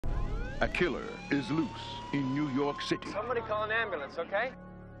A killer is loose in New York City. Somebody call an ambulance, okay?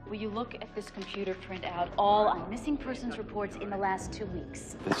 Will you look at this computer printout, all on missing persons reports in the last 2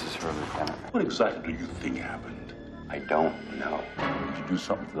 weeks? This is her, Lieutenant. What exactly do you think happened? I don't know. Did you do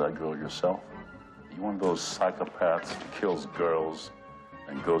something to that girl yourself? Are you one of those psychopaths that kills girls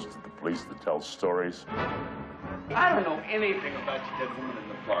and goes to the police to tell stories? I don't know anything about you dead woman in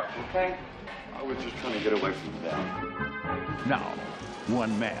the park, okay? I was just trying to get away from them. Now,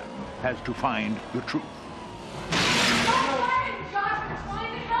 one man has to find the truth.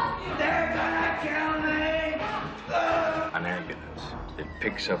 They're gonna kill me! An ambulance that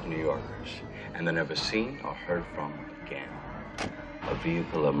picks up New Yorkers and they're never seen or heard from again. A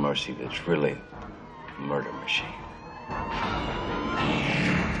vehicle of mercy that's really a murder machine. Well,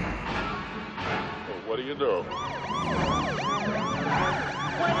 what do you do?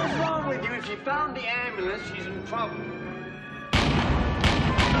 What is wrong with you? If she found the ambulance, she's in trouble.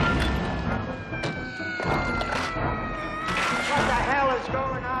 What the hell is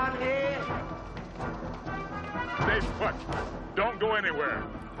going on here? Stay put. Don't go anywhere.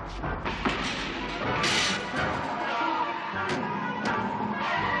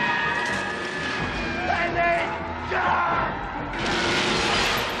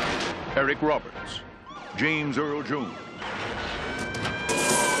 Eric Roberts, James Earl Jones.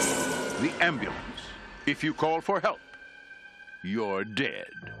 The ambulance. If you call for help, you're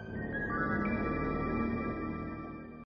dead.